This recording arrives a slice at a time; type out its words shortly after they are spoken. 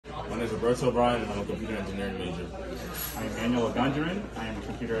is Roberto O'Brien, and I'm a computer engineering major. I am Manuel Gondarin. I am a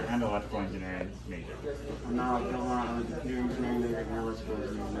computer and electrical engineering major. I'm now Gilmar. I'm a computer engineering major and electrical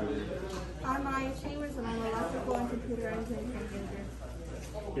engineering major. I'm Maya Chambers, and I'm an electrical and computer engineering major.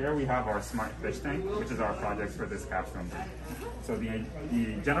 Here we have our smart fish tank, which is our project for this capstone. So the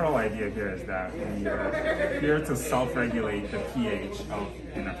general idea here is that we are here to self-regulate the pH of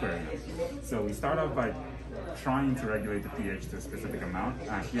an aquarium. So we start off by trying to regulate the pH to a specific amount.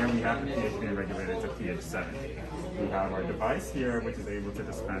 Here we have the pH being regulated to pH 7. We have our device here, which is able to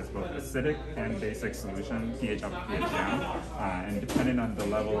dispense both acidic and basic solution, pH up, pH down. And depending on the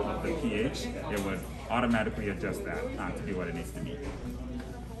level of the pH, it would automatically adjust that to be what it needs to be.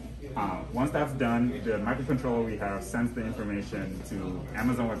 Once that's done, the microcontroller we have sends the information to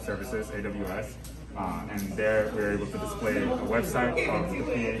Amazon Web Services, AWS, and there we're able to display a website of the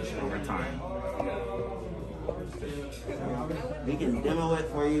pH over time. We can demo it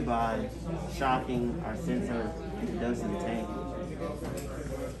for you by shocking our sensor into dosing the tank.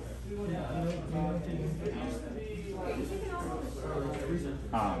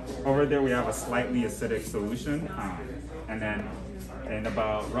 Over there we have a slightly acidic solution, and then in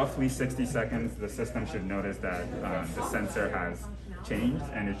about roughly 60 seconds, the system should notice that the sensor has changed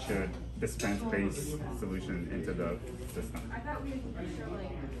and it should dispense base solution into the system.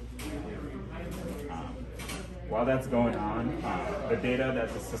 While that's going on, the data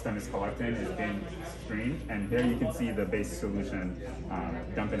that the system is collecting is being streamed, and here you can see the base solution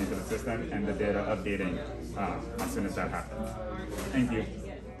dumping into the system and the data updating as soon as that happens. Thank you.